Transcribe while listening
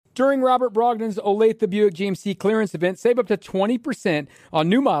During Robert Brogdon's Olathe Buick GMC clearance event, save up to 20% on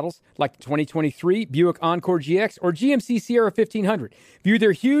new models like the 2023 Buick Encore GX or GMC Sierra 1500. View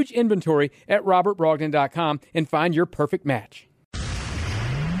their huge inventory at robertbrogdon.com and find your perfect match.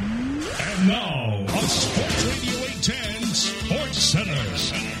 And now, on Sports Radio 810 Sports Center.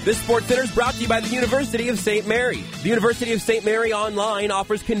 This Sports Center is brought to you by the University of St. Mary. The University of St. Mary Online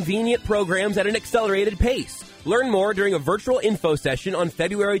offers convenient programs at an accelerated pace. Learn more during a virtual info session on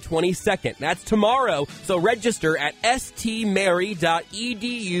February 22nd. That's tomorrow, so register at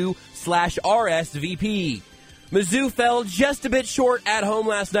stmary.edu/RSVP. Mizzou fell just a bit short at home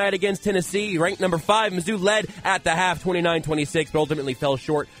last night against Tennessee. Ranked number 5, Mizzou led at the half 29-26, but ultimately fell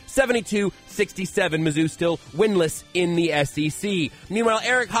short 72-67. Mizzou still winless in the SEC. Meanwhile,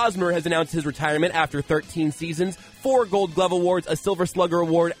 Eric Hosmer has announced his retirement after 13 seasons, 4 Gold Glove Awards, a Silver Slugger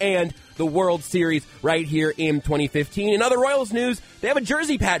Award, and the World Series right here in 2015. In other Royals news, they have a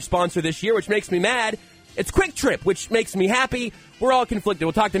jersey patch sponsor this year, which makes me mad. It's Quick Trip, which makes me happy. We're all conflicted.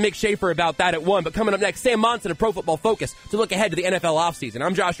 We'll talk to Mick Schaefer about that at 1. But coming up next, Sam Monson of Pro Football Focus to look ahead to the NFL offseason.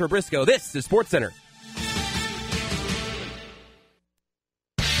 I'm Joshua Briscoe. This is Sports Center.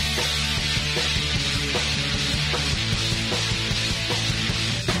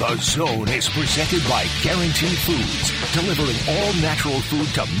 The Zone is presented by Guaranteed Foods, delivering all natural food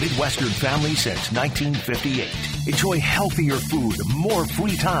to Midwestern families since 1958. Enjoy healthier food, more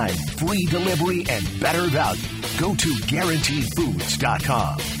free time, free delivery, and better value. Go to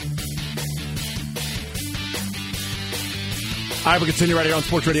GuaranteedFoods.com. All right, we'll continue right here on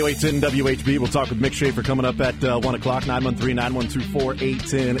Sports Radio 810 WHB. We'll talk with Mick Schaefer coming up at 1 o'clock.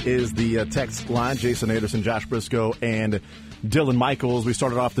 913-912-4810 is the text line. Jason Anderson, Josh Briscoe, and Dylan Michaels. We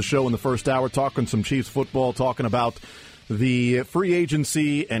started off the show in the first hour talking some Chiefs football, talking about the free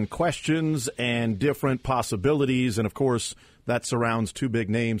agency and questions and different possibilities. And, of course, that surrounds 2 big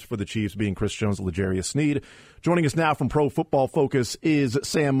names for the Chiefs, being Chris Jones and L'Jarius Sneed. Joining us now from Pro Football Focus is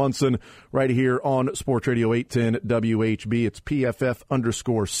Sam Monson right here on Sports Radio 810 WHB. It's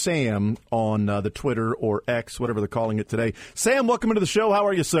PFF_Sam on the Twitter or X, whatever they're calling it today. Sam, welcome into the show. How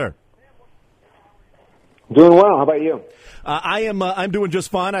are you, sir? Doing well. How about you? I'm doing just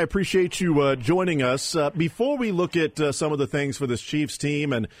fine. I appreciate you joining us. Before we look at some of the things for this Chiefs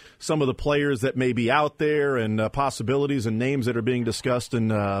team and some of the players that may be out there and possibilities and names that are being discussed and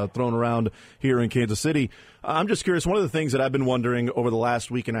thrown around here in Kansas City, I'm just curious. One of the things that I've been wondering over the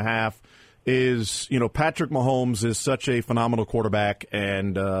last week and a half is, Patrick Mahomes is such a phenomenal quarterback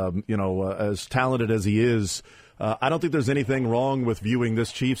and, as talented as he is, I don't think there's anything wrong with viewing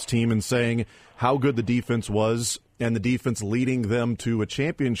this Chiefs team and saying how good the defense was and the defense leading them to a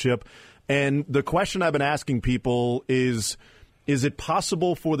championship. And the question I've been asking people is it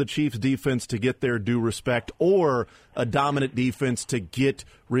possible for the Chiefs defense to get their due respect or a dominant defense to get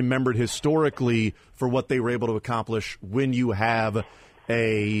remembered historically for what they were able to accomplish when you have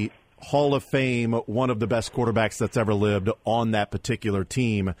a Hall of Fame, one of the best quarterbacks that's ever lived on that particular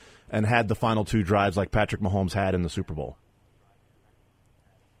team and had the final 2 drives like Patrick Mahomes had in the Super Bowl?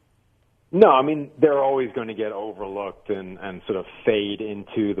 No, I mean, they're always going to get overlooked and sort of fade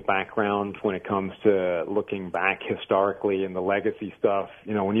into the background when it comes to looking back historically and the legacy stuff.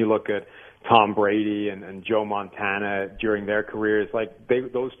 When you look at Tom Brady and Joe Montana during their careers,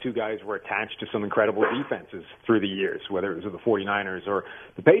 those 2 guys were attached to some incredible defenses through the years, whether it was the 49ers or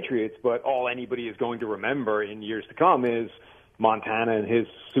the Patriots. But all anybody is going to remember in years to come is Montana and his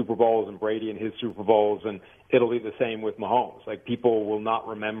Super Bowls and Brady and his Super Bowls, and it'll be the same with Mahomes. People will not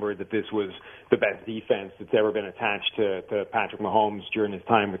remember that this was the best defense that's ever been attached to Patrick Mahomes during his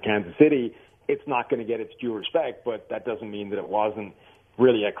time with Kansas City. It's not going to get its due respect, but that doesn't mean that it wasn't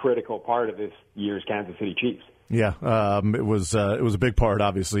really a critical part of this year's Kansas City Chiefs. Yeah, it was a big part,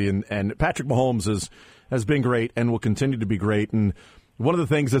 obviously, and Patrick Mahomes has been great and will continue to be great. And one of the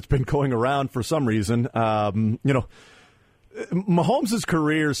things that's been going around for some reason, Mahomes'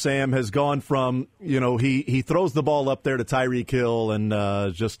 career, Sam, has gone from, he throws the ball up there to Tyreek Hill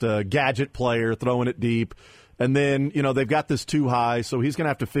and just a gadget player throwing it deep. And then, they've got this too high, so he's going to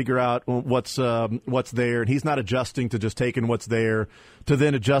have to figure out what's there. And he's not adjusting to just taking what's there, to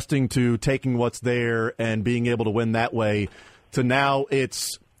then adjusting to taking what's there and being able to win that way, to now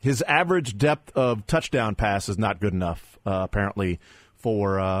it's his average depth of touchdown pass is not good enough, apparently,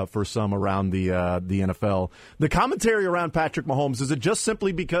 for some around the NFL. The commentary around Patrick Mahomes, is it just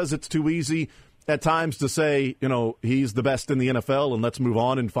simply because it's too easy at times to say, he's the best in the NFL and let's move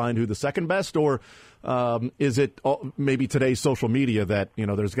on and find who the second best? Or is it maybe today's social media that,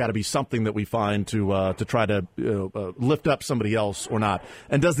 there's got to be something that we find to try to lift up somebody else or not?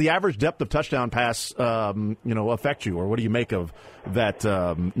 And does the average depth of touchdown pass, affect you? Or what do you make of that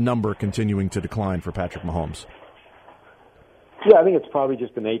number continuing to decline for Patrick Mahomes? Yeah, I think it's probably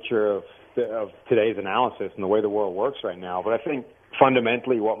just the nature of today's analysis and the way the world works right now. But I think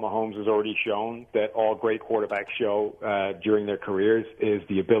fundamentally what Mahomes has already shown that all great quarterbacks show during their careers is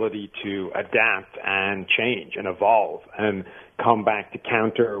the ability to adapt and change and evolve and come back to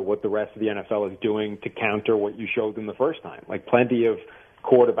counter what the rest of the NFL is doing, to counter what you showed them the first time. Like, plenty of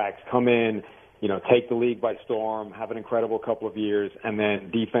quarterbacks come in, take the league by storm, have an incredible couple of years, and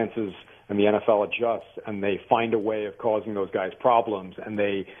then defenses and the NFL adjusts and they find a way of causing those guys problems, and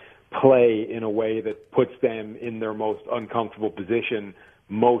they play in a way that puts them in their most uncomfortable position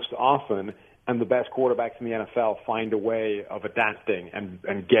most often. And the best quarterbacks in the NFL find a way of adapting and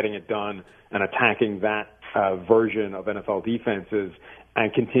getting it done and attacking that version of NFL defenses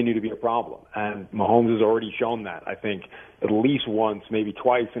and continue to be a problem. And Mahomes has already shown that, I think, at least once, maybe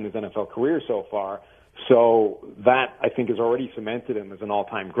twice in his NFL career so far. So that, I think, has already cemented him as an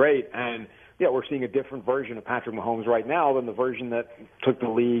all-time great. And, yeah, we're seeing a different version of Patrick Mahomes right now than the version that took the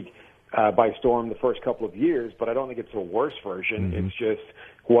league by storm the first couple of years. But I don't think it's a worse version. Mm-hmm. It's just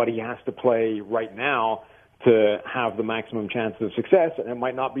what he has to play right now to have the maximum chance of success. And it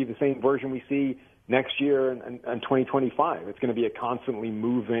might not be the same version we see next year and 2025. It's going to be a constantly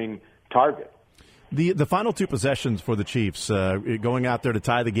moving target. The final two possessions for the Chiefs, going out there to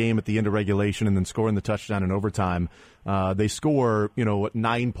tie the game at the end of regulation and then scoring the touchdown in overtime, they score,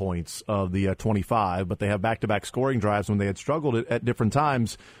 9 points of the 25, but they have back-to-back scoring drives when they had struggled at different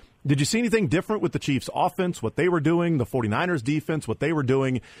times. Did you see anything different with the Chiefs' offense, what they were doing, the 49ers' defense, what they were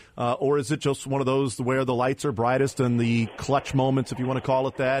doing, or is it just one of those where the lights are brightest and the clutch moments, if you want to call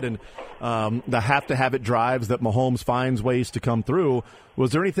it that, and the have-to-have-it drives that Mahomes finds ways to come through?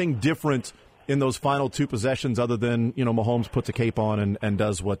 Was there anything different in those final two possessions other than, Mahomes puts a cape on and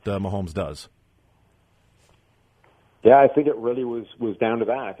does what Mahomes does? Yeah, I think it really was down to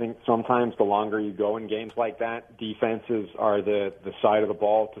that. I think sometimes the longer you go in games like that, defenses are the side of the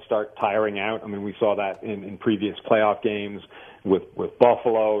ball to start tiring out. I mean, we saw that in previous playoff games with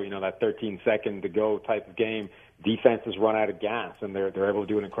Buffalo, that 13-second to go type of game. Defenses run out of gas, and they're able to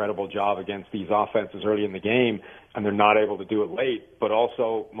do an incredible job against these offenses early in the game, and they're not able to do it late. But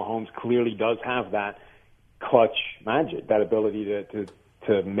also, Mahomes clearly does have that clutch magic, that ability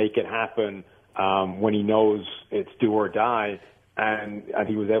to make it happen when he knows it's do or die, and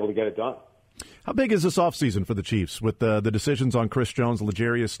he was able to get it done. How big is this offseason for the Chiefs with the decisions on Chris Jones,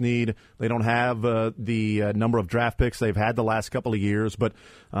 L'Jarius Sneed? They don't have the number of draft picks they've had the last couple of years, but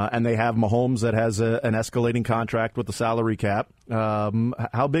and they have Mahomes that has an escalating contract with the salary cap.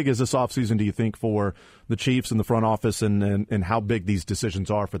 How big is this offseason, do you think, for the Chiefs and the front office, and how big these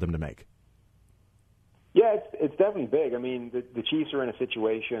decisions are for them to make? Yeah, it's definitely big. I mean, the Chiefs are in a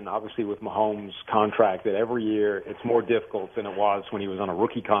situation, obviously, with Mahomes' contract that every year it's more difficult than it was when he was on a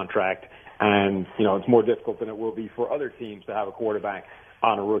rookie contract. And, it's more difficult than it will be for other teams to have a quarterback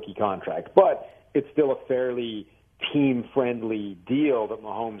on a rookie contract. But it's still a fairly team-friendly deal that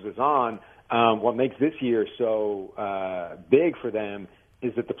Mahomes is on. What makes this year so big for them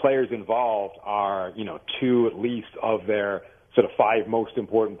is that the players involved are, two at least of their sort of five most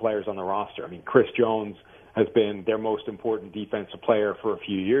important players on the roster. I mean, Chris Jones has been their most important defensive player for a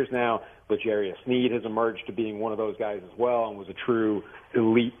few years now. L'Jarius Sneed has emerged to being one of those guys as well and was a true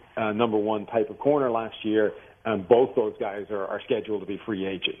elite number one type of corner last year. And both those guys are scheduled to be free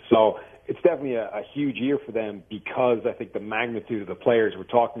agents. So it's definitely a huge year for them because I think the magnitude of the players we're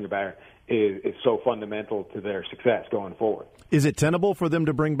talking about is so fundamental to their success going forward. Is it tenable for them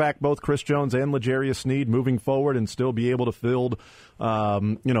to bring back both Chris Jones and L'Jarius Sneed moving forward and still be able to field,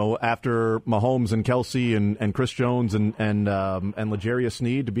 after Mahomes and Kelsey and Chris Jones and L'Jarius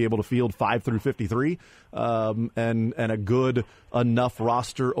Sneed to be able to field 5 through 53 and a good enough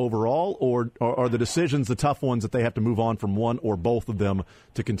roster overall, or are the decisions the tough ones that they have to move on from one or both of them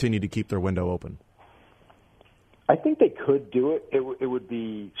to continue to keep their window open? I think they could do it. It would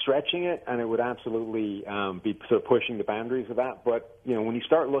be stretching it, and it would absolutely be sort of pushing the boundaries of that. But, when you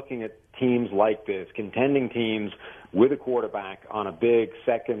start looking at teams like this, contending teams with a quarterback on a big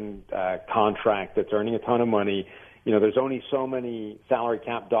second contract that's earning a ton of money, there's only so many salary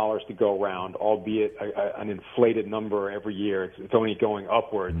cap dollars to go around, albeit an inflated number every year. It's only going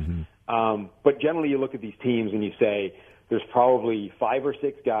upwards. Mm-hmm. But generally you look at these teams and you say, there's probably 5 or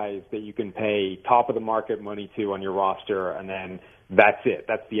 6 guys that you can pay top of the market money to on your roster, and then that's it.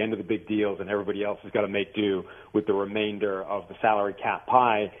 That's the end of the big deals, and everybody else has got to make do with the remainder of the salary cap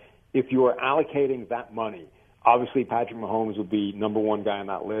pie. If you are allocating that money, obviously Patrick Mahomes would be number one guy on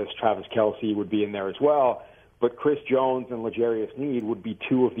that list. Travis Kelce would be in there as well. But Chris Jones and L'Jarius Sneed would be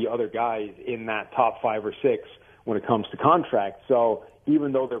two of the other guys in that top 5 or 6 when it comes to contracts. So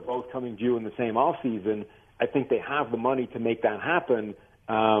even though they're both coming due in the same offseason, I think they have the money to make that happen,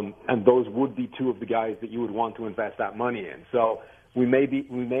 and those would be two of the guys that you would want to invest that money in. So we may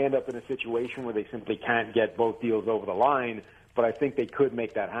end up in a situation where they simply can't get both deals over the line, but I think they could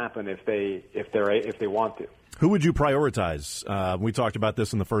make that happen if they want to. Who would you prioritize? We talked about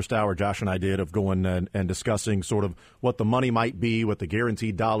this in the first hour, Josh and I did, of going and discussing sort of what the money might be, what the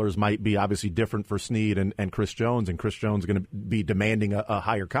guaranteed dollars might be. Obviously different for Sneed and Chris Jones, and Chris Jones is going to be demanding a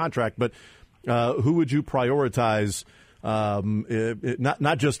higher contract. But who would you prioritize?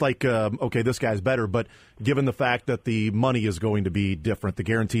 Not just like, okay, this guy's better, but given the fact that the money is going to be different, the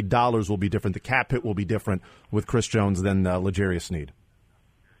guaranteed dollars will be different, the cap hit will be different with Chris Jones than L'Jarius Sneed.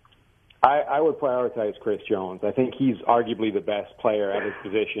 I would prioritize Chris Jones. I think he's arguably the best player at his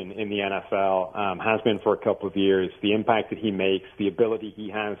position in the NFL, has been for a couple of years. The impact that he makes, the ability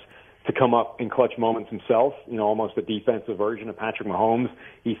he has to come up in clutch moments himself, almost a defensive version of Patrick Mahomes.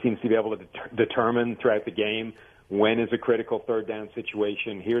 He seems to be able to determine throughout the game when is a critical third down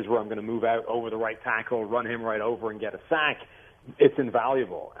situation. Here's where I'm going to move out over the right tackle, run him right over and get a sack. It's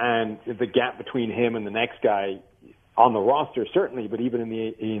invaluable. And the gap between him and the next guy on the roster, certainly, but even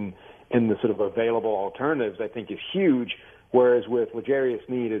in the sort of available alternatives, I think is huge. Whereas with L'Jarius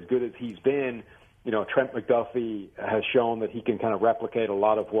Sneed, as good as he's been, Trent McDuffie has shown that he can kind of replicate a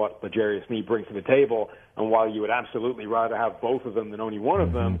lot of what L'Jarius Sneed brings to the table. And while you would absolutely rather have both of them than only one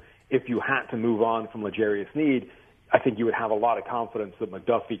of them, if you had to move on from L'Jarius Sneed, I think you would have a lot of confidence that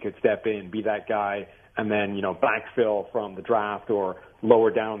McDuffie could step in, be that guy, and then, backfill from the draft or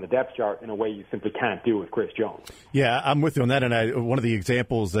lower down the depth chart in a way you simply can't do with Chris Jones. Yeah, I'm with you on that. And one of the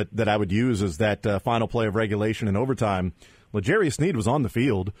examples that I would use is that final play of regulation in overtime. L'Jarius Sneed was on the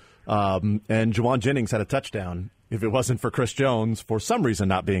field, and Juwan Jennings had a touchdown. If it wasn't for Chris Jones, for some reason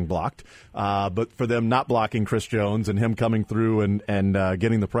not being blocked, but for them not blocking Chris Jones and him coming through and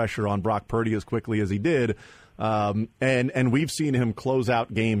getting the pressure on Brock Purdy as quickly as he did. And we've seen him close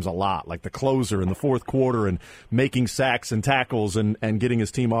out games a lot, like the closer in the fourth quarter and making sacks and tackles and getting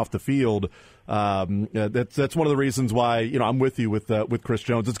his team off the field. That's one of the reasons why, I'm with you with Chris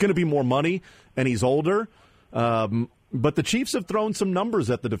Jones. It's going to be more money, and he's older. But the Chiefs have thrown some numbers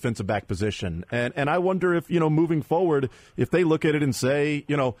at the defensive back position. And I wonder if, moving forward, if they look at it and say,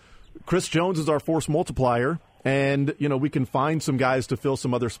 Chris Jones is our force multiplier, and, we can find some guys to fill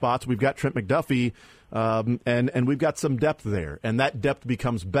some other spots. We've got Trent McDuffie, and we've got some depth there. And that depth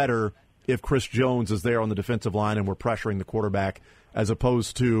becomes better if Chris Jones is there on the defensive line and we're pressuring the quarterback, as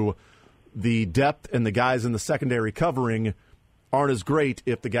opposed to the depth and the guys in the secondary covering aren't as great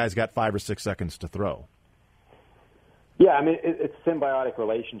if the guy's got 5 or 6 seconds to throw. Yeah, it's a symbiotic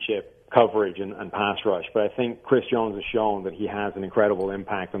relationship, coverage and pass rush, but I think Chris Jones has shown that he has an incredible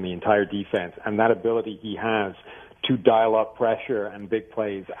impact on the entire defense, and that ability he has to dial up pressure and big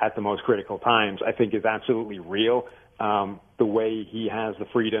plays at the most critical times, I think is absolutely real. The way he has the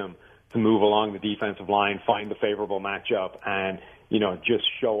freedom to move along the defensive line, find the favorable matchup, and, just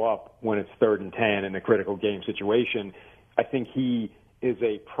show up when it's 3rd and 10 in a critical game situation, I think he is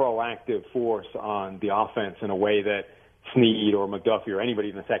a proactive force on the offense in a way that Sneed or McDuffie or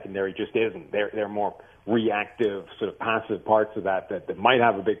anybody in the secondary just isn't. They're more reactive, sort of passive parts of that might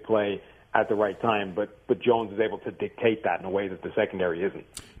have a big play at the right time, but Jones is able to dictate that in a way that the secondary isn't.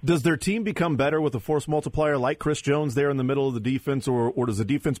 Does their team become better with a force multiplier like Chris Jones there in the middle of the defense, or does the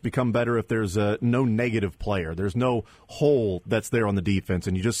defense become better if there's no negative player? There's no hole that's there on the defense,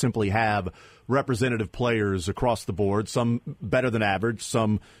 and you just simply have representative players across the board, some better than average,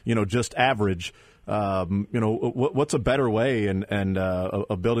 some just average. What's a better way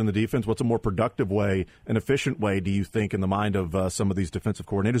of building the defense? What's a more productive way, an efficient way, do you think, in the mind of some of these defensive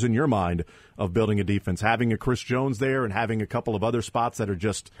coordinators, in your mind, of building a defense? Having a Chris Jones there and having a couple of other spots that are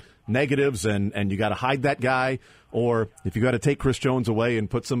just negatives and you got to hide that guy, or if you got to take Chris Jones away and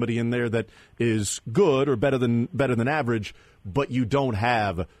put somebody in there that is good or better than average, but you don't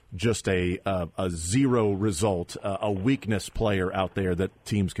have just a zero result, a weakness player out there that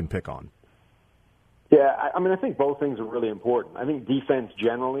teams can pick on. Yeah, I think both things are really important. I think defense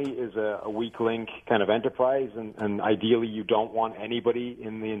generally is a weak link kind of enterprise, and ideally you don't want anybody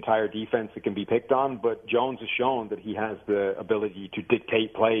in the entire defense that can be picked on, but Jones has shown that he has the ability to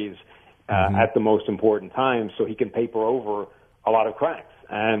dictate plays at the most important times, so he can paper over a lot of cracks.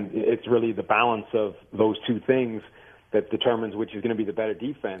 And it's really the balance of those two things that determines which is going to be the better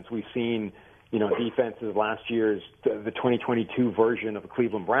defense. We've seen, defenses last year's, the 2022 version of the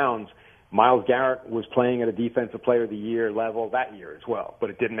Cleveland Browns. Myles Garrett was playing at a Defensive Player of the Year level that year as well, but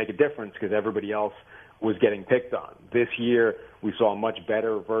it didn't make a difference because everybody else was getting picked on. This year, we saw a much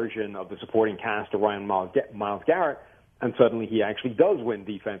better version of the supporting cast around Myles Garrett, and suddenly he actually does win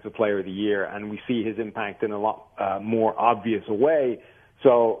Defensive Player of the Year, and we see his impact in a lot more obvious a way.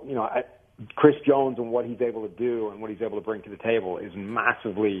 So, Chris Jones and what he's able to do and what he's able to bring to the table is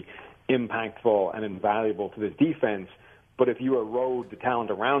massively impactful and invaluable to this defense. But if you erode the talent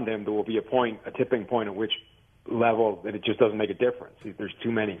around him, there will be a tipping point at which level that it just doesn't make a difference. There's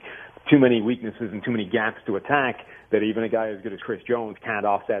too many weaknesses and too many gaps to attack that even a guy as good as Chris Jones can't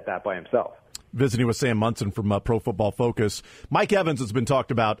offset that by himself. Visiting with Sam Monson from Pro Football Focus. Mike Evans has been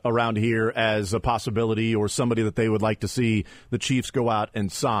talked about around here as a possibility or somebody that they would like to see the Chiefs go out and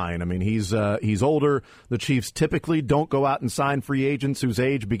sign. I mean, he's older. The Chiefs typically don't go out and sign free agents whose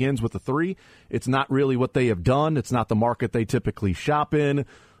age begins with a 3. It's not really what they have done. It's not the market they typically shop in.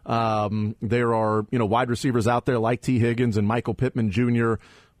 There are, wide receivers out there like T. Higgins and Michael Pittman Jr.,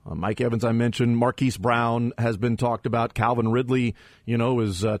 Mike Evans, I mentioned. Marquise Brown has been talked about. Calvin Ridley,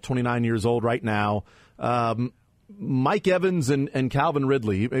 is 29 years old right now. Mike Evans and Calvin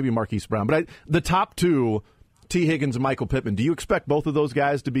Ridley, maybe Marquise Brown, but the top two, T. Higgins and Michael Pittman. Do you expect both of those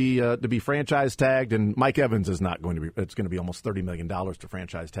guys to be franchise tagged? And Mike Evans is not going to be. It's going to be almost $30 million to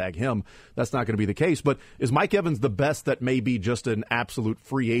franchise tag him. That's not going to be the case. But is Mike Evans the best that may be just an absolute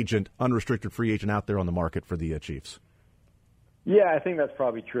free agent, unrestricted free agent out there on the market for the Chiefs? Yeah, I think that's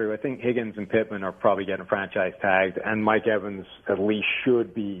probably true. I think Higgins and Pittman are probably getting franchise tagged, and Mike Evans at least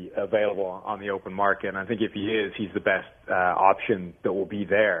should be available on the open market. And I think if he is, he's the best option that will be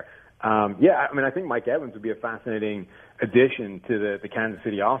there. I think Mike Evans would be a fascinating addition to the Kansas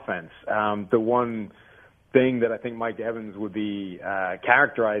City offense. The one thing that I think Mike Evans would be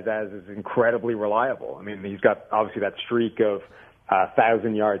characterized as is incredibly reliable. I mean, he's got obviously that streak of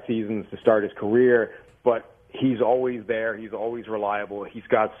 1,000-yard seasons to start his career, but he's always there. He's always reliable. He's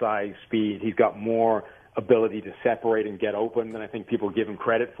got size, speed. He's got more ability to separate and get open than I think people give him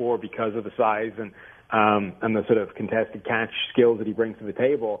credit for because of the size and the sort of contested catch skills that he brings to the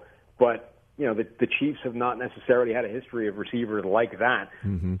table. But, the Chiefs have not necessarily had a history of receivers like that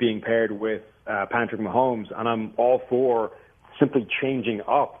being paired with Patrick Mahomes. And I'm all for simply changing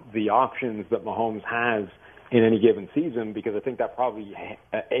up the options that Mahomes has in any given season because I think that probably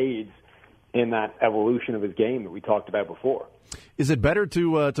aids in that evolution of his game that we talked about before. Is it better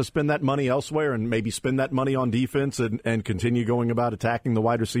to spend that money elsewhere and maybe spend that money on defense and continue going about attacking the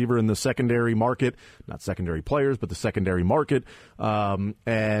wide receiver in the secondary market, not secondary players, but the secondary market, and,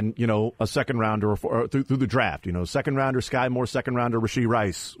 a second rounder or through the draft, second rounder, Sky Moore, second rounder, Rashee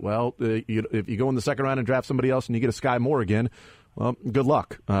Rice. Well, if you go in the second round and draft somebody else and you get a Sky Moore again, well, good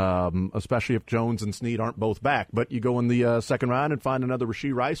luck, especially if Jones and Sneed aren't both back. But you go in the second round and find another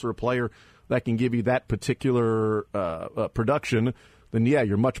Rashee Rice or a player that can give you that particular production, then, yeah,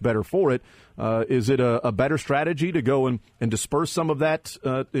 you're much better for it. Is it a better strategy to go and disperse some of that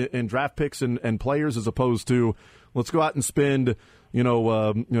in draft picks and players as opposed to let's go out and spend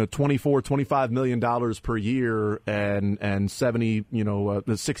 $24-25 million per year and 70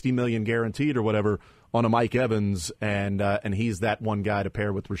 the 60 million guaranteed or whatever on a Mike Evans and he's that one guy to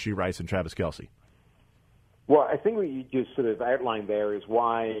pair with Rashee Rice and Travis Kelce? Well, I think what you just sort of outlined there is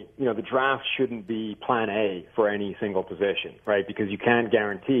why, the draft shouldn't be plan A for any single position, right? Because you can't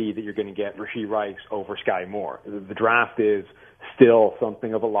guarantee that you're going to get Rashee Rice over Sky Moore. The draft is still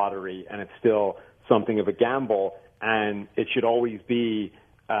something of a lottery, and it's still something of a gamble, and it should always be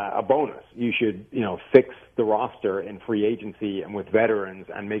a bonus. You should, fix the roster in free agency and with veterans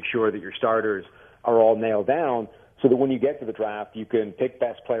and make sure that your starters are all nailed down, so that when you get to the draft, you can pick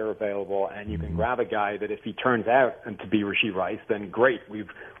best player available and you can grab a guy that if he turns out to be Rashee Rice, then great. We've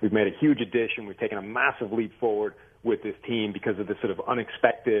made a huge addition. We've taken a massive leap forward with this team because of this sort of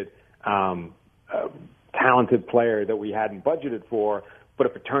unexpected, talented player that we hadn't budgeted for. But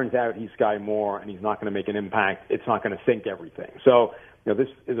if it turns out he's Sky Moore and he's not going to make an impact, it's not going to sink everything. So, this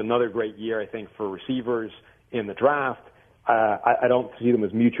is another great year, I think, for receivers in the draft. I don't see them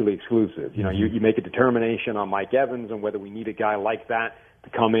as mutually exclusive. You make a determination on Mike Evans and whether we need a guy like that to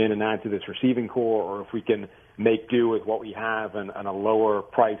come in and add to this receiving core, or if we can make do with what we have and a lower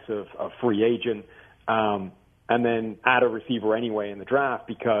price of free agent, and then add a receiver anyway in the draft,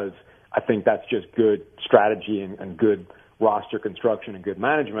 because I think that's just good strategy and good roster construction and good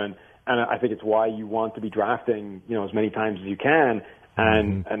management. And I think it's why you want to be drafting, as many times as you can,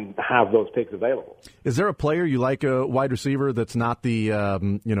 and have those picks available. Is there a player you like, a wide receiver that's not the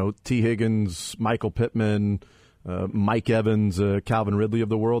T. Higgins, Michael Pittman, Mike Evans, Calvin Ridley of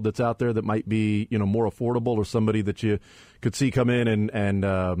the world that's out there that might be, more affordable, or somebody that you could see come in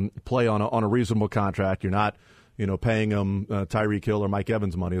and play on a reasonable contract? You're not, paying them Tyreek Hill or Mike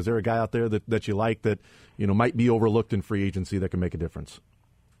Evans money. Is there a guy out there that you like that, might be overlooked in free agency that can make a difference?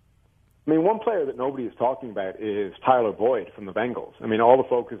 I mean, one player that nobody is talking about is Tyler Boyd from the Bengals. I mean, all the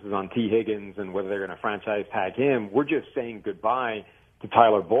focus is on T. Higgins and whether they're going to franchise tag him. We're just saying goodbye to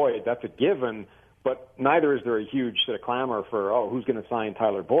Tyler Boyd. That's a given, but neither is there a huge sort of clamor for, who's going to sign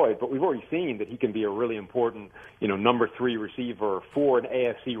Tyler Boyd? But we've already seen that he can be a really important, number 3 receiver for an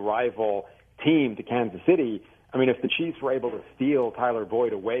AFC rival team to Kansas City. I mean, if the Chiefs were able to steal Tyler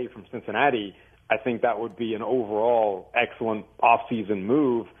Boyd away from Cincinnati, I think that would be an overall excellent offseason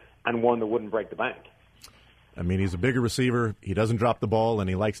move, and one that wouldn't break the bank. I mean, he's a bigger receiver. He doesn't drop the ball, and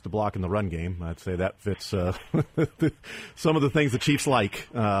he likes to block in the run game. I'd say that fits some of the things the Chiefs like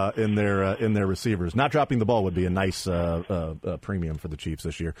in their receivers. Not dropping the ball would be a nice premium for the Chiefs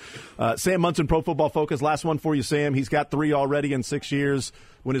this year. Sam Monson, Pro Football Focus. Last one for you, Sam. He's got 3 already in 6 years.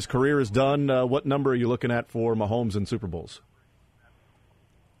 When his career is done, what number are you looking at for Mahomes in Super Bowls?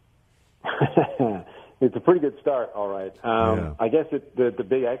 It's a pretty good start, all right. I guess the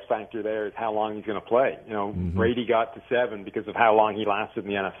big X factor there is how long he's going to play. Brady got to 7 because of how long he lasted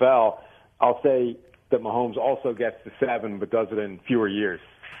in the NFL. I'll say that Mahomes also gets to 7, but does it in fewer years.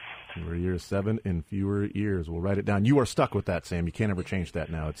 Fewer years, 7 in fewer years. We'll write it down. You are stuck with that, Sam. You can't ever change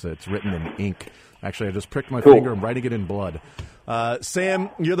that now. It's written in ink. Actually, I just pricked my finger. I'm writing it in blood. Sam,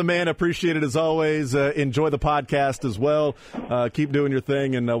 you're the man. Appreciate it as always. Enjoy the podcast as well. Keep doing your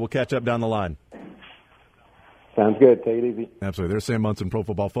thing, and we'll catch up down the line. Sounds good. Take it easy. Absolutely. There's Sam Monson, Pro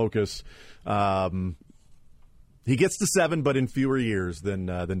Football Focus. He gets to 7, but in fewer years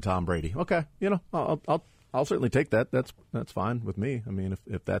than Tom Brady. Okay, I'll certainly take that. That's fine with me. I mean,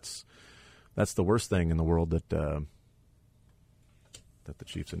 if that's the worst thing in the world that the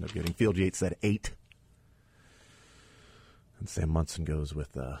Chiefs end up getting. Field Yates said 8, and Sam Monson goes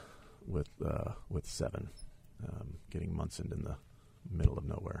with 7, getting Monson in the middle of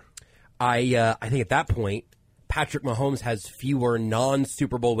nowhere. I think at that point, Patrick Mahomes has fewer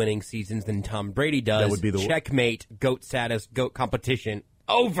non-Super Bowl winning seasons than Tom Brady does. That would be the checkmate, GOAT status, GOAT competition,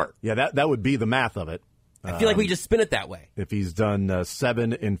 over. Yeah, that would be the math of it. I feel like we just spin it that way. If he's done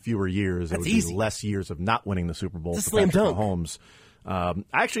 7 in fewer years, That's it would easy. Be less years of not winning the Super Bowl it's for Patrick dunk. Mahomes. I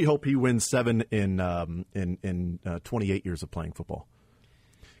actually hope he wins 7 in 28 years of playing football.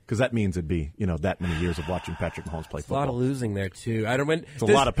 Because that means it'd be, that many years of watching Patrick Mahomes play football. A lot of losing there, too. It's a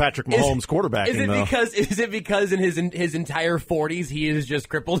lot of Patrick Mahomes quarterbacking, Is it because in his entire 40s he is just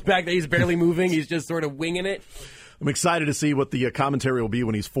crippled back there? He's barely moving. He's just sort of winging it. I'm excited to see what the commentary will be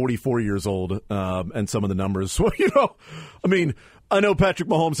when he's 44 years old and some of the numbers. Well, I know Patrick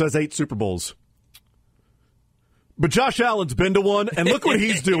Mahomes has 8 Super Bowls. But Josh Allen's been to one, and look what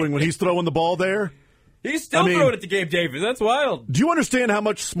he's doing when he's throwing the ball there. He's still throwing it to Gabe Davis. That's wild. Do you understand how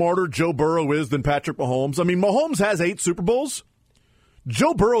much smarter Joe Burrow is than Patrick Mahomes? I mean, Mahomes has 8 Super Bowls.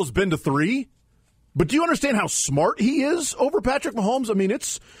 Joe Burrow's been to 3. But do you understand how smart he is over Patrick Mahomes? I mean,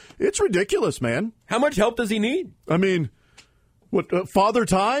 it's ridiculous, man. How much help does he need? I mean, Father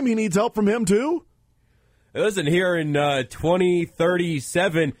Time? He needs help from him, too? Listen, here in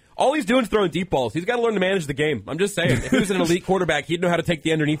 2037, all he's doing is throwing deep balls. He's got to learn to manage the game. I'm just saying. If he was an elite quarterback, he'd know how to take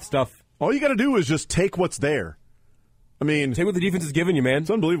the underneath stuff. All you got to do is just take what's there. I mean, take what the defense is giving you, man. It's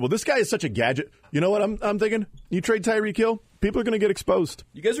unbelievable. This guy is such a gadget. You know what I'm thinking? You trade Tyreek Hill, people are going to get exposed.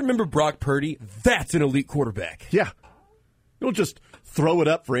 You guys remember Brock Purdy? That's an elite quarterback. Yeah. You don't just throw it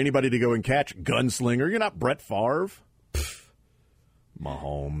up for anybody to go and catch. Gunslinger. You're not Brett Favre.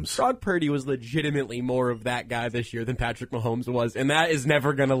 Mahomes. Brock Purdy was legitimately more of that guy this year than Patrick Mahomes was, and that is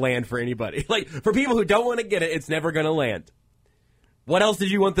never going to land for anybody. Like, for people who don't want to get it, it's never going to land. What else did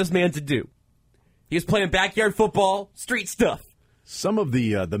you want this man to do? He was playing backyard football, street stuff. Some of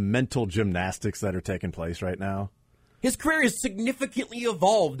the mental gymnastics that are taking place right now. His career has significantly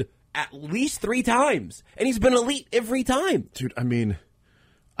evolved at least 3 times, and he's been elite every time. Dude, I mean,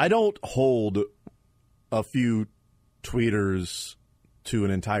 I don't hold a few tweeters to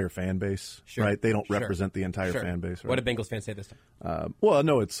an entire fan base, right? They don't represent the entire fan base. Right? What did Bengals fans say this time? Well,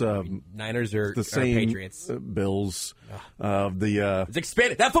 no, it's Niners or the same Patriots. Bills. It's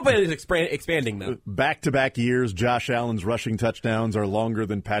expanding. That football is expanding, though. Back-to-back years, Josh Allen's rushing touchdowns are longer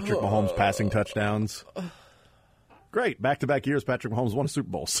than Patrick Mahomes' passing touchdowns. Great. Back-to-back years, Patrick Mahomes won a Super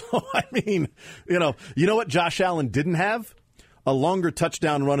Bowl. So, I mean, you know what Josh Allen didn't have? A longer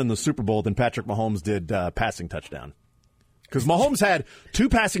touchdown run in the Super Bowl than Patrick Mahomes did passing touchdown. Because Mahomes had 2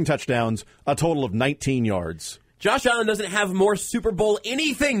 passing touchdowns, a total of 19 yards. Josh Allen doesn't have more Super Bowl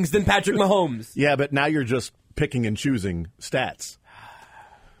anythings than Patrick Mahomes. Yeah, but now you're just picking and choosing stats.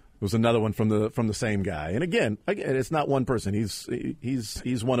 It was another one from the same guy. And again, it's not one person.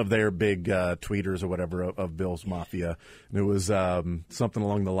 He's one of their big tweeters or whatever of Bills Mafia. And it was something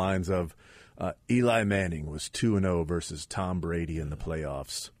along the lines of Eli Manning was 2-0 versus Tom Brady in the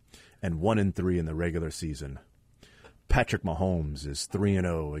playoffs and 1-3 in the regular season. Patrick Mahomes is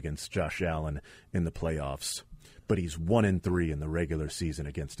 3-0 against Josh Allen in the playoffs, but he's 1-3 in the regular season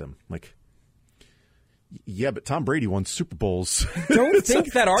against him. Like, yeah, but Tom Brady won Super Bowls. Don't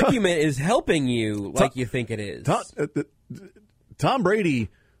think that argument is helping you like you think it is. Tom Brady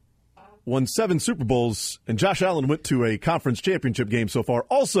won 7 Super Bowls, and Josh Allen went to a conference championship game so far.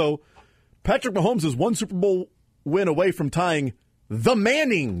 Also, Patrick Mahomes is 1 Super Bowl win away from tying the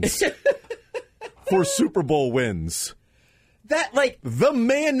Mannings for Super Bowl wins. The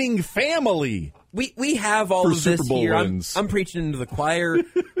Manning family. We have all of this here. I'm preaching into the choir,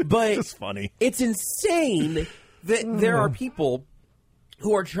 but it's funny. It's insane that there are people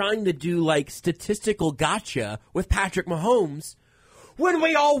who are trying to do statistical gotcha with Patrick Mahomes when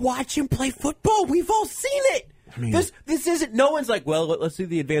we all watch him play football. We've all seen it. I mean, this isn't. No one's like, well, let's do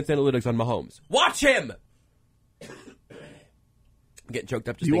the advanced analytics on Mahomes. Watch him. I'm getting choked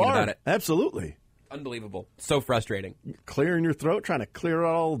up just thinking about it. Absolutely. Unbelievable. So frustrating. Clearing your throat, trying to clear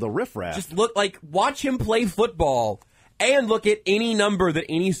out all the riffraff. Just watch him play football and look at any number that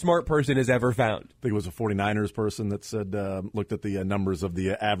any smart person has ever found. I think it was a 49ers person that said, looked at the numbers of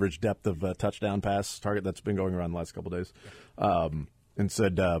the average depth of touchdown pass target that's been going around the last couple of days, and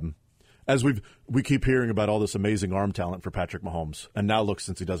said, as we keep hearing about all this amazing arm talent for Patrick Mahomes, and now look,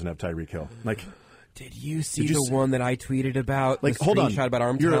 since he doesn't have Tyreek Hill. Did you see the one that I tweeted about? The hold on. Screenshot about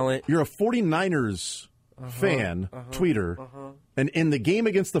arm talent? talent? You're a 49ers fan, tweeter, and in the game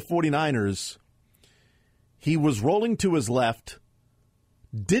against the 49ers, he was rolling to his left,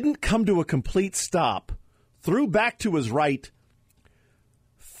 didn't come to a complete stop, threw back to his right,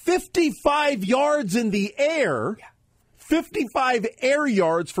 55 yards in the air, 55 air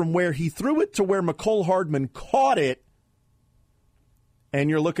yards from where he threw it to where McCole Hardman caught it, and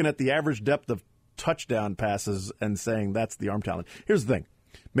you're looking at the average depth of touchdown passes and saying that's the arm talent. Here's the thing.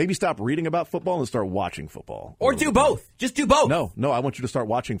 Maybe stop reading about football and start watching football. Or do both. Just do both. No, I want you to start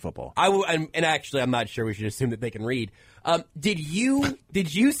watching football. I will, and actually, I'm not sure we should assume that they can read. Did you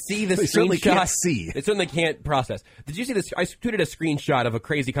see the they screenshot? Certainly can't see. They certainly can't process. Did you see this? I tweeted a screenshot of a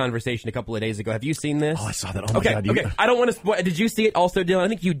crazy conversation a couple of days ago. Have you seen this? Oh, I saw that. Oh, my God. Okay. I don't want to spoil. Did you see it also, Dylan? I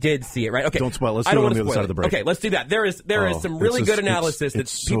think you did see it, right? Okay. Don't spoil it. Let's do it on the other side of the break. Okay, let's do that. There is some really good analysis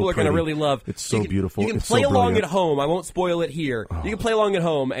that people are going to really love. It's so beautiful. You can play along at home. I won't spoil it here. You can play along at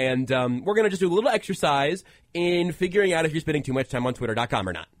home, and we're going to just do a little exercise in figuring out if you're spending too much time on Twitter.com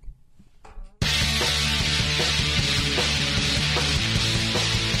or not.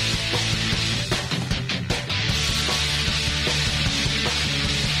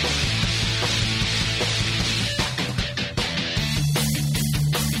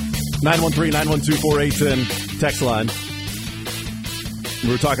 Nine 912-410 text line.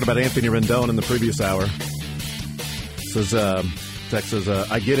 We were talking about Anthony Rendon in the previous hour. Text says,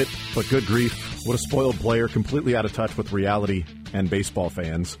 I get it, but good grief. What a spoiled player, completely out of touch with reality and baseball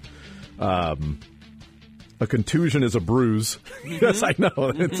fans. A contusion is a bruise. Yes, I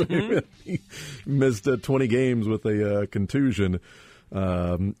know. He missed 20 games with a contusion.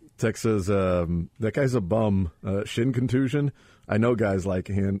 Text says, that guy's a bum. Shin contusion. I know guys like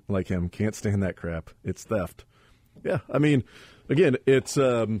him can't stand that crap. It's theft. Yeah, I mean, again, it's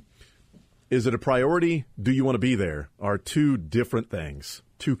is it a priority? Do you want to be there? Are two different things.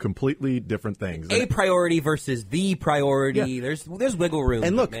 Two completely different things. A priority versus the priority. Yeah. There's wiggle room.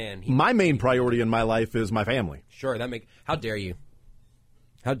 And look, man, my main priority in my life is my family. Sure, how dare you?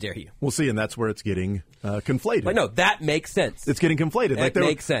 How dare you? We'll see, and that's where it's getting conflated. But no, that makes sense. It's getting conflated. That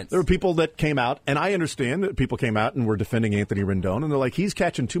makes sense. There were people that came out, and I understand that people came out and were defending Anthony Rendon, and they're like, he's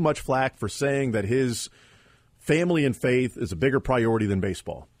catching too much flack for saying that his family and faith is a bigger priority than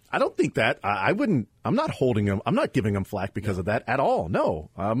baseball. I don't think that. I'm not holding him. I'm not giving him flack because of that at all.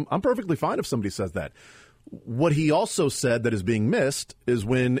 No, I'm perfectly fine if somebody says that. What he also said that is being missed is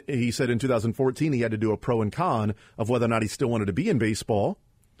when he said in 2014 he had to do a pro and con of whether or not he still wanted to be in baseball.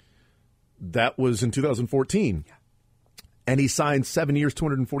 That was in 2014. Yeah. And he signed 7 years,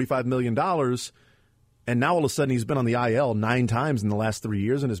 $245 million. And now all of a sudden he's been on the IL 9 times in the last 3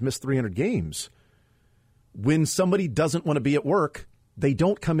 years and has missed 300 games. When somebody doesn't want to be at work, they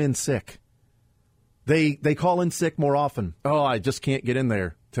don't come in sick. They call in sick more often. Oh, I just can't get in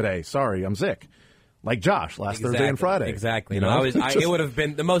there today. Sorry, I'm sick. Like Josh last Thursday and Friday. Exactly. You know? It would have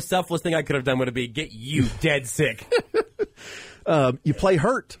been the most selfless thing I could have done would have been get you dead sick. You play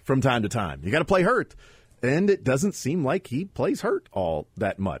hurt from time to time. You got to play hurt. and it doesn't seem like he plays hurt all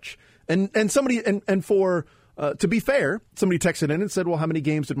that much. And somebody and for to be fair, somebody texted in and said, "Well, how many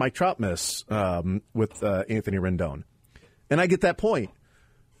games did Mike Trout miss with Anthony Rendon?" And I get that point,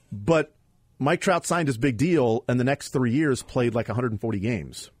 but Mike Trout signed his big deal, and the next 3 years played like 140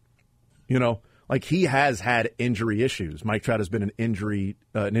 games. You know, like he has had injury issues. Mike Trout has been an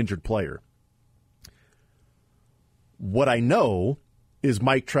injured player. What I know is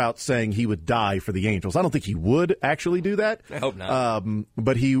Mike Trout saying he would die for the Angels. I don't think he would actually do that. I hope not.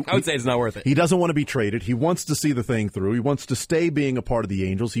 But I would say it's not worth it. He doesn't want to be traded. He wants to see the thing through. He wants to stay being a part of the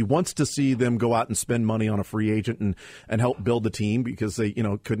Angels. He wants to see them go out and spend money on a free agent and help build the team because they,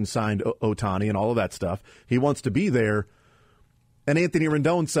 couldn't sign Ohtani and all of that stuff. He wants to be there. And Anthony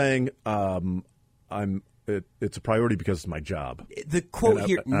Rendon saying, it's a priority because it's my job. The quote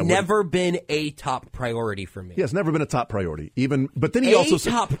here, never been a top priority for me. Yeah, it's never been a top priority. But then he also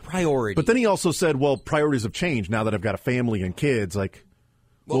said, top priority. But then he also said, well, priorities have changed now that I've got a family and kids. Like,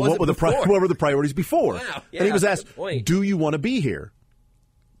 what were the priorities before? Wow. Yeah, and he was asked, do you want to be here?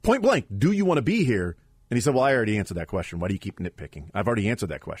 Point blank, do you want to be here? And he said, well, I already answered that question. Why do you keep nitpicking? I've already answered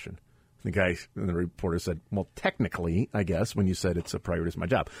that question. The reporter said, well, technically, I guess, when you said it's a priority, it's my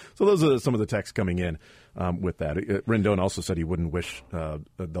job. So those are some of the texts coming in with that. Rendon also said he wouldn't wish the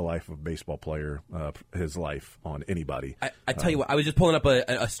life of a baseball player, his life, on anybody. I tell you what, I was just pulling up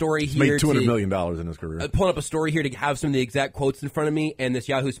a story here. He's made $200 million in his career. Pulling up a story here to have some of the exact quotes in front of me, and this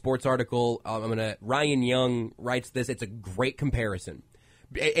Yahoo Sports article, Ryan Young writes this. It's a great comparison,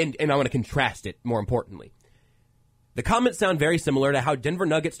 and I want to contrast it, more importantly. The comments sound very similar to how Denver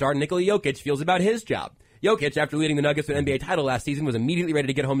Nuggets star Nikola Jokic feels about his job. Jokic, after leading the Nuggets to an NBA title last season, was immediately ready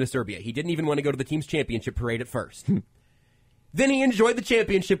to get home to Serbia. He didn't even want to go to the team's championship parade at first. Then he enjoyed the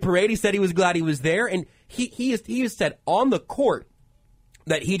championship parade. He said he was glad he was there, and he has said on the court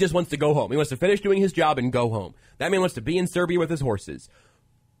that he just wants to go home. He wants to finish doing his job and go home. That man wants to be in Serbia with his horses.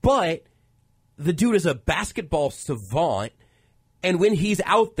 But the dude is a basketball savant. And when he's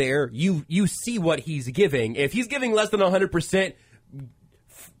out there, you see what he's giving. If he's giving less than 100%,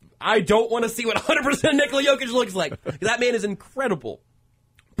 I don't want to see what 100% Nikola Jokic looks like. That man is incredible.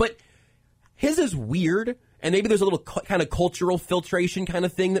 But his is weird, and maybe there's a little kind of cultural filtration kind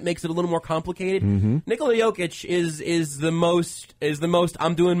of thing that makes it a little more complicated. Mm-hmm. Nikola Jokic is the most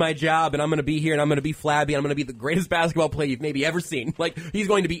I'm doing my job, and I'm going to be here, and I'm going to be flabby, and I'm going to be the greatest basketball player you've maybe ever seen. Like, he's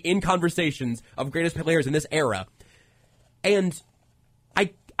going to be in conversations of greatest players in this era. And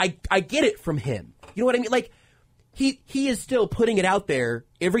I get it from him. You know what I mean? Like, he is still putting it out there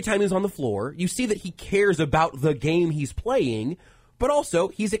every time he's on the floor. You see that he cares about the game he's playing, but also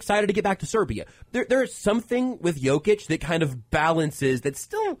he's excited to get back to Serbia. There is something with Jokic that kind of balances, that's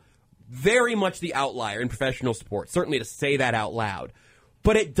still very much the outlier in professional sports, certainly to say that out loud.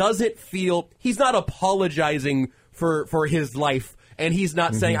 But it doesn't feel, he's not apologizing for his life, and he's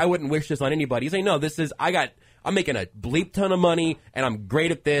not saying, I wouldn't wish this on anybody. He's saying, no, I'm making a bleep ton of money, and I'm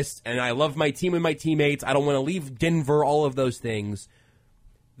great at this, and I love my team and my teammates. I don't want to leave Denver, all of those things.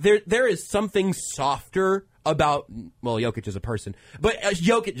 There is something softer about, well, Jokic is a person, but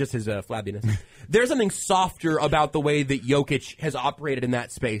Jokic, just his flabbiness. There's something softer about the way that Jokic has operated in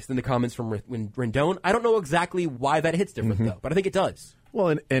that space than the comments from Rendon. I don't know exactly why that hits different, though, but I think it does.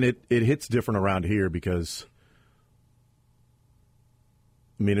 Well, and it hits different around here because,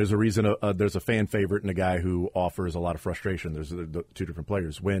 I mean, there's a reason there's a fan favorite and a guy who offers a lot of frustration. There's the two different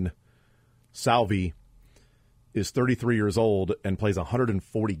players. When Salvi is 33 years old and plays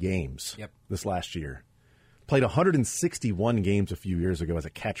 140 games this last year, played 161 games a few years ago as a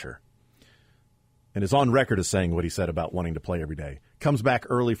catcher, and is on record as saying what he said about wanting to play every day, comes back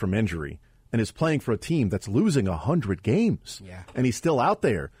early from injury, and is playing for a team that's losing 100 games, and he's still out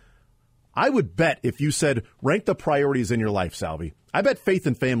there. I would bet if you said, rank the priorities in your life, Salvi, I bet faith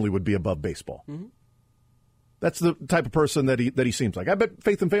and family would be above baseball. Mm-hmm. That's the type of person that he seems like. I bet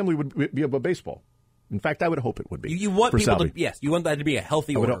faith and family would be above baseball. In fact, I would hope it would be. You want people Salvi. to, yes, you want that to be a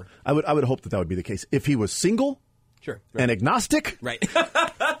healthy order. I would hope that would be the case. If he was single, sure, and agnostic, right,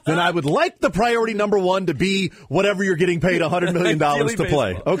 then I would like the priority number one to be whatever you're getting paid $100 million to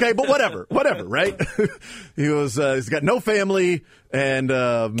play. Okay, but whatever, right? He's got no family and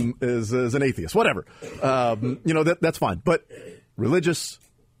is an atheist. Whatever, that's fine. But religious,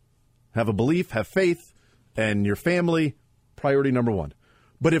 have a belief, have faith, and your family, priority number one.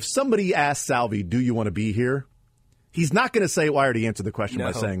 But if somebody asks Salvi, do you want to be here? He's not going to say, well, I already answered the question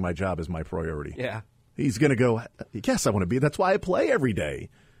by saying my job is my priority. Yeah. He's going to go, yes, I want to be. That's why I play every day.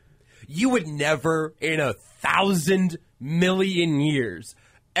 You would never in 1,000 million years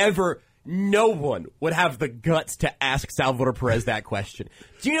ever no one would have the guts to ask Salvador Perez that question.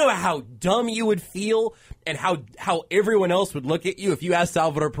 Do you know how dumb you would feel and how everyone else would look at you if you asked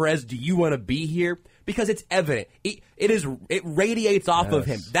Salvador Perez, do you want to be here? Because it's evident. It radiates off of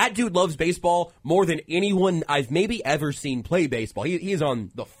him. That dude loves baseball more than anyone I've maybe ever seen play baseball. He's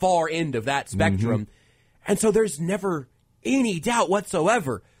on the far end of that spectrum. And so there's never any doubt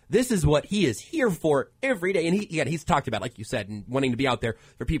whatsoever. This is what he is here for every day. And he's talked about, like you said, and wanting to be out there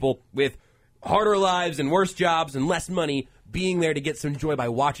for people with harder lives and worse jobs and less money, being there to get some joy by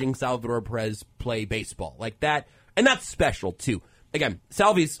watching Salvador Perez play baseball like that. And that's special, too. Again,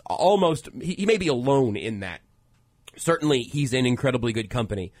 Salvi's almost, he may be alone in that. Certainly, he's in incredibly good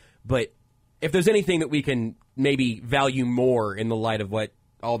company. But if there's anything that we can maybe value more in the light of what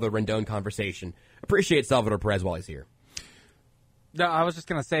all the Rendon conversation, appreciate Salvador Perez while he's here. No, I was just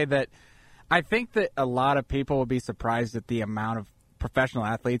going to say that I think that a lot of people will be surprised at the amount of professional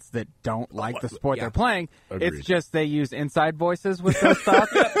athletes that don't like the sport they're playing. Agreed. It's just they use inside voices with those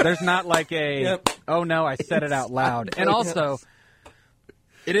thoughts. There's not like oh no, I said it out loud. And also,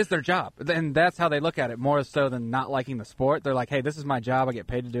 it is their job. And that's how they look at it, more so than not liking the sport. They're like, hey, this is my job. I get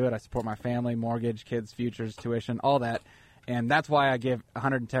paid to do it. I support my family, mortgage, kids, futures, tuition, all that. And that's why I give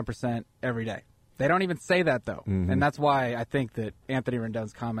 110% every day. They don't even say that, though. And that's why I think that Anthony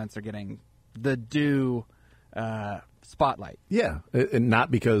Rendon's comments are getting the due spotlight. Yeah, and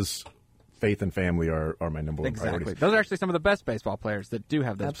not because faith and family are my number one priorities. Those are actually some of the best baseball players that do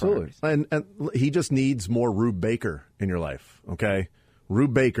have those priorities. And he just needs more Rube Baker in your life, okay?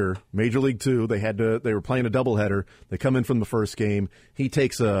 Rube Baker, Major League 2, they were playing a doubleheader. They come in from the first game. He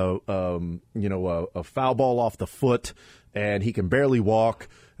takes a foul ball off the foot, and he can barely walk.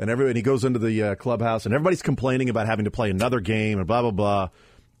 And he goes into the clubhouse, and everybody's complaining about having to play another game and blah, blah, blah.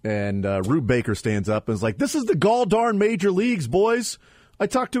 And Rube Baker stands up and is like, this is the gall darn major leagues, boys. I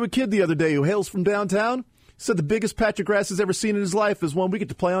talked to a kid the other day who hails from downtown. He said the biggest patch of grass he's ever seen in his life is one we get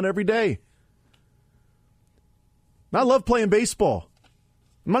to play on every day. And I love playing baseball.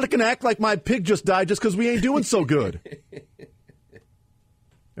 I'm not going to act like my pig just died just because we ain't doing so good.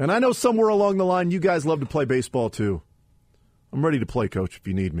 And I know somewhere along the line you guys love to play baseball too. I'm ready to play, Coach, if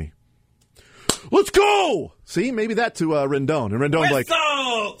you need me. Let's go! See, maybe that to Rendon. And Rendon's like,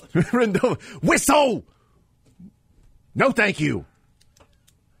 Rendon, whistle! No, thank you.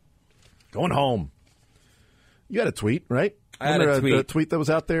 Going home. You had a tweet, right? I had a tweet. A tweet that was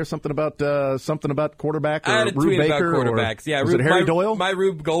out there, something about quarterback or I had a Rube tweet Baker about quarterbacks. Yeah, was it Harry Doyle? My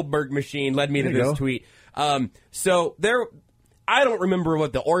Rube Goldberg machine led me to this tweet. So there, I don't remember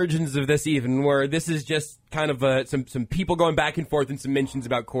what the origins of this even were. This is just kind of some people going back and forth and some mentions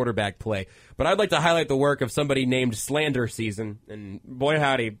about quarterback play. But I'd like to highlight the work of somebody named Slander Season, and boy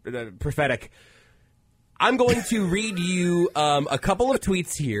howdy, prophetic. I'm going to read you a couple of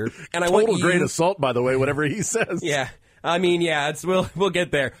tweets here, and I want you. Total grain of salt, by the way, whatever he says. Yeah. I mean, yeah, we'll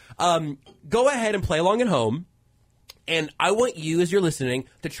get there. Go ahead and play along at home, and I want you, as you're listening,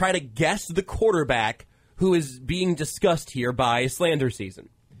 to try to guess the quarterback who is being discussed here by Slander Season.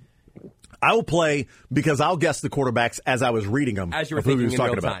 I will play because I'll guess the quarterbacks as I was reading them. As you were thinking in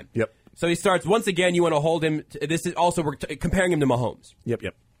real time. Yep. So he starts, once again, you want to hold him. This is also, we're comparing him to Mahomes. Yep.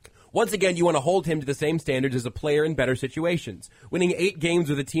 Once again, you want to hold him to the same standards as a player in better situations. Winning 8 games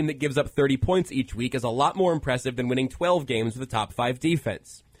with a team that gives up 30 points each week is a lot more impressive than winning 12 games with a top 5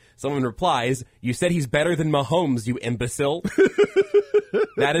 defense. Someone replies, you said he's better than Mahomes, you imbecile.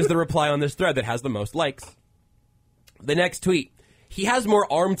 That is the reply on this thread that has the most likes. The next tweet, he has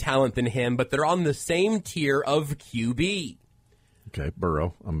more arm talent than him, but they're on the same tier of QB. Okay,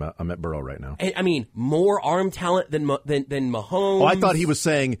 Burrow. I'm at Burrow right now. I mean, more arm talent than Mahomes. Oh, I thought he was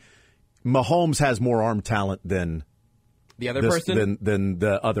saying Mahomes has more arm talent than the other person than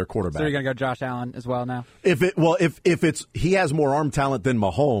the other quarterback. So you're going to go Josh Allen as well now? If it's he has more arm talent than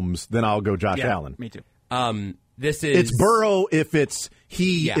Mahomes, then I'll go Josh Allen. Me too. It's Burrow if it's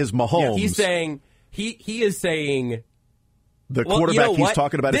is Mahomes. Yeah, he's saying he is saying the quarterback he's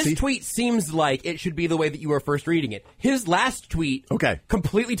talking about. This tweet seems like it should be the way that you were first reading it. His last tweet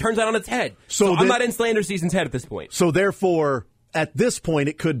completely turns that on its head. So I'm not in Slander Season's head at this point. So therefore, at this point,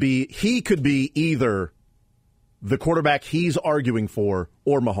 he could be either the quarterback he's arguing for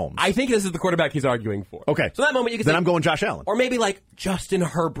or Mahomes. I think this is the quarterback he's arguing for. Okay. So that moment you can then say, I'm going Josh Allen. Or maybe like Justin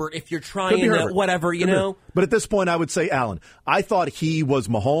Herbert if you're trying whatever, you know. But at this point, I would say Allen. I thought he was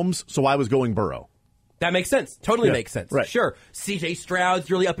Mahomes, so I was going Burrow. That makes sense. Totally makes sense. Right. Sure. C.J.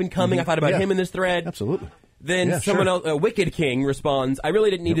 Stroud's really up and coming. I thought about him in this thread. Absolutely. Then someone else, Wicked King, responds, I really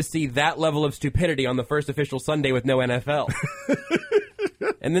didn't need to see that level of stupidity on the first official Sunday with no NFL.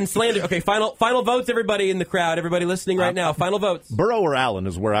 And then slander. Okay, final votes, everybody in the crowd, everybody listening right now. Final votes. Burrow or Allen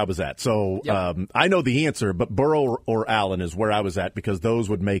is where I was at. So I know the answer, but Burrow or Allen is where I was at because those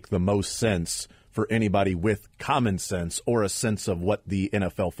would make the most sense for anybody with common sense or a sense of what the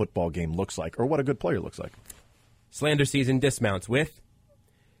NFL football game looks like or what a good player looks like. Slander season dismounts with,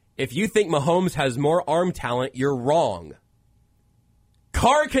 if you think Mahomes has more arm talent, you're wrong.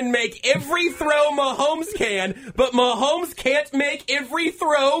 Carr can make every throw Mahomes can, but Mahomes can't make every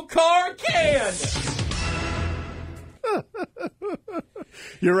throw Carr can.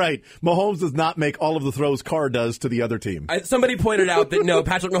 You're right. Mahomes does not make all of the throws Carr does to the other team. Somebody pointed out that, no,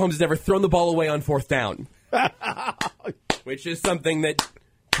 Patrick Mahomes has never thrown the ball away on 4th down, which is something that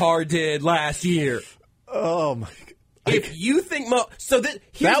Carr did last year. Oh, my God. If you think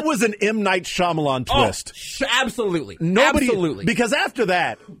that was an M. Night Shyamalan twist. Absolutely. Absolutely. Because after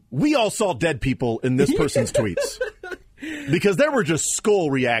that, we all saw dead people in this person's tweets. Because there were just skull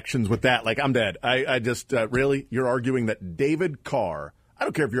reactions with that. Like, I'm dead. I just, really? You're arguing that David Carr, I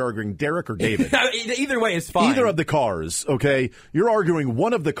don't care if you're arguing Derek or David. Either way is fine. Either of the Carrs, okay? You're arguing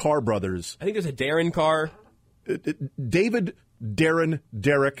one of the Carr brothers. I think there's a Darren Carr. David, Darren,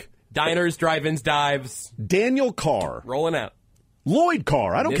 Derek. Diners, drive-ins, dives. Daniel Carr. Rolling out. Lloyd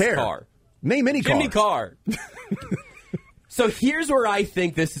Carr. I don't care. Carr. Name any Jimmy Carr. So here's where I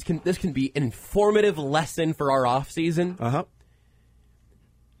think this can be an informative lesson for our offseason. Uh-huh.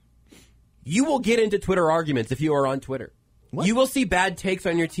 You will get into Twitter arguments if you are on Twitter. What? You will see bad takes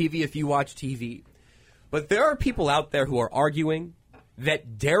on your TV if you watch TV. But there are people out there who are arguing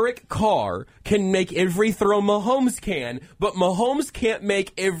that Derek Carr can make every throw Mahomes can, but Mahomes can't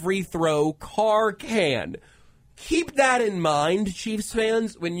make every throw Carr can. Keep that in mind, Chiefs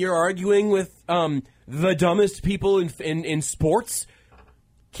fans, when you're arguing with the dumbest people in sports.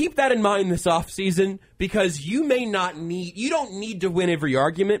 Keep that in mind this offseason because you don't need to win every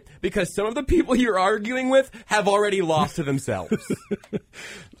argument because some of the people you're arguing with have already lost to themselves.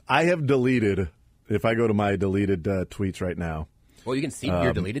 I have deleted, if I go to my deleted tweets right now. Well, you can see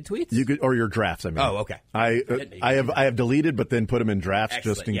your deleted tweets? You could, or your drafts, I mean. Oh, okay. I have deleted, but then put them in drafts.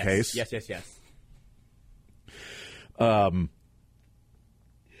 Excellent. Just in case. Yes.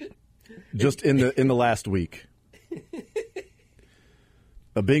 Just in the last week,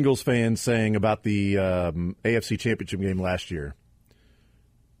 a Bengals fan saying about the AFC Championship game last year,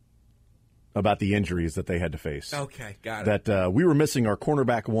 about the injuries that they had to face. Okay, got it. That we were missing our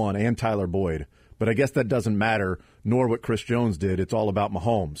cornerback one and Tyler Boyd. But I guess that doesn't matter, nor what Chris Jones did. It's all about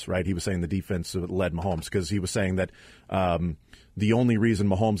Mahomes, right? He was saying the defense led Mahomes because he was saying that the only reason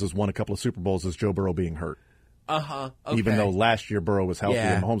Mahomes has won a couple of Super Bowls is Joe Burrow being hurt. Okay. Even though last year Burrow was healthy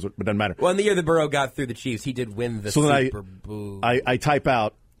and Mahomes, but it doesn't matter. Well, in the year that Burrow got through the Chiefs, he did win the Super Bowl. I type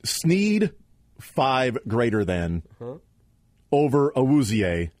out Sneed 5 greater than over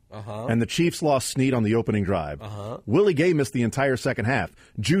Awuzie. And the Chiefs lost Sneed on the opening drive. Willie Gay missed the entire second half.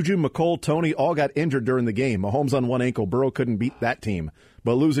 Juju, McColl, Tony all got injured during the game. Mahomes on one ankle. Burrow couldn't beat that team.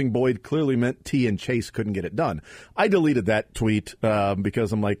 But losing Boyd clearly meant T and Chase couldn't get it done. I deleted that tweet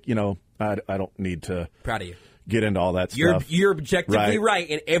because I'm like, I don't need to Proud of you. Get into all that stuff. You're objectively right,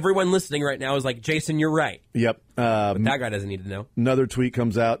 and everyone listening right now is like, Jason, you're right. Yep. But that guy doesn't need to know. Another tweet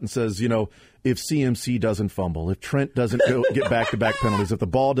comes out and says, if CMC doesn't fumble, if Trent doesn't get back-to-back penalties, if the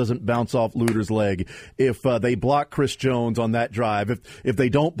ball doesn't bounce off Luter's leg, if they block Chris Jones on that drive, if they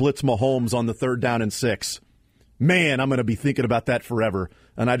don't blitz Mahomes on the 3rd down and 6, man, I'm going to be thinking about that forever.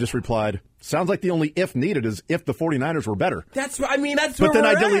 And I just replied, sounds like the only if needed is if the 49ers were better. That's But then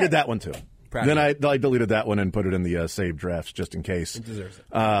I deleted that one too. Then I deleted that one and put it in the saved drafts just in case. It deserves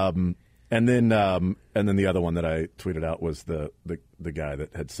it. And then the other one that I tweeted out was the guy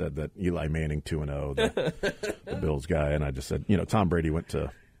that had said that Eli Manning 2-0, the Bills guy, and I just said, Tom Brady went to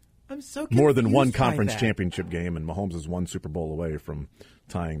more than one conference championship game, and Mahomes is one Super Bowl away from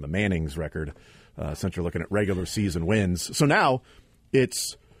tying the Manning's record. Since you're looking at regular season wins, so now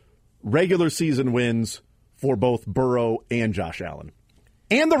it's regular season wins for both Burrow and Josh Allen,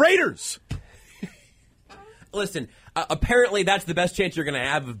 and the Raiders. Listen, apparently that's the best chance you're going to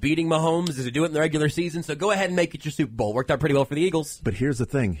have of beating Mahomes is to do it in the regular season, so go ahead and make it your Super Bowl. Worked out pretty well for the Eagles. But here's the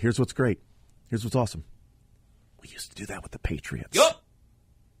thing. Here's what's great. Here's what's awesome. We used to do that with the Patriots. Yup.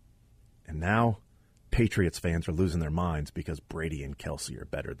 And now Patriots fans are losing their minds because Brady and Kelsey are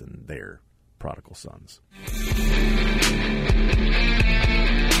better than their prodigal sons.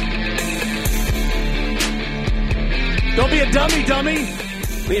 Don't be a dummy.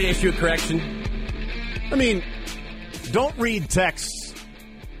 We need to issue a correction. I mean, don't read texts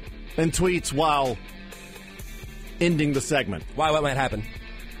and tweets while ending the segment. Why? What might happen?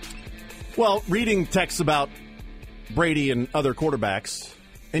 Well, reading texts about Brady and other quarterbacks,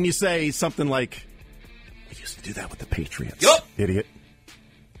 and you say something like, "We used to do that with the Patriots, idiot."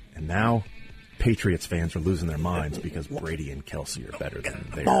 And now, Patriots fans are losing their minds because Brady and Kelsey are better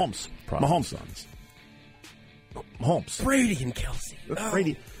than their Mahomes sons. Mahomes. Brady and Kelsey.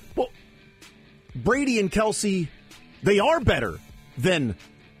 Brady. Well, Brady and Kelsey, they are better than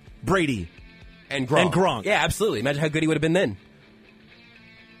Brady and Gronk. Yeah, absolutely. Imagine how good he would have been then.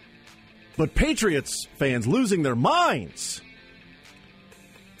 But Patriots fans losing their minds.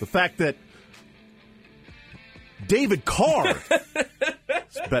 The fact that David Carr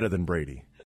is better than Brady.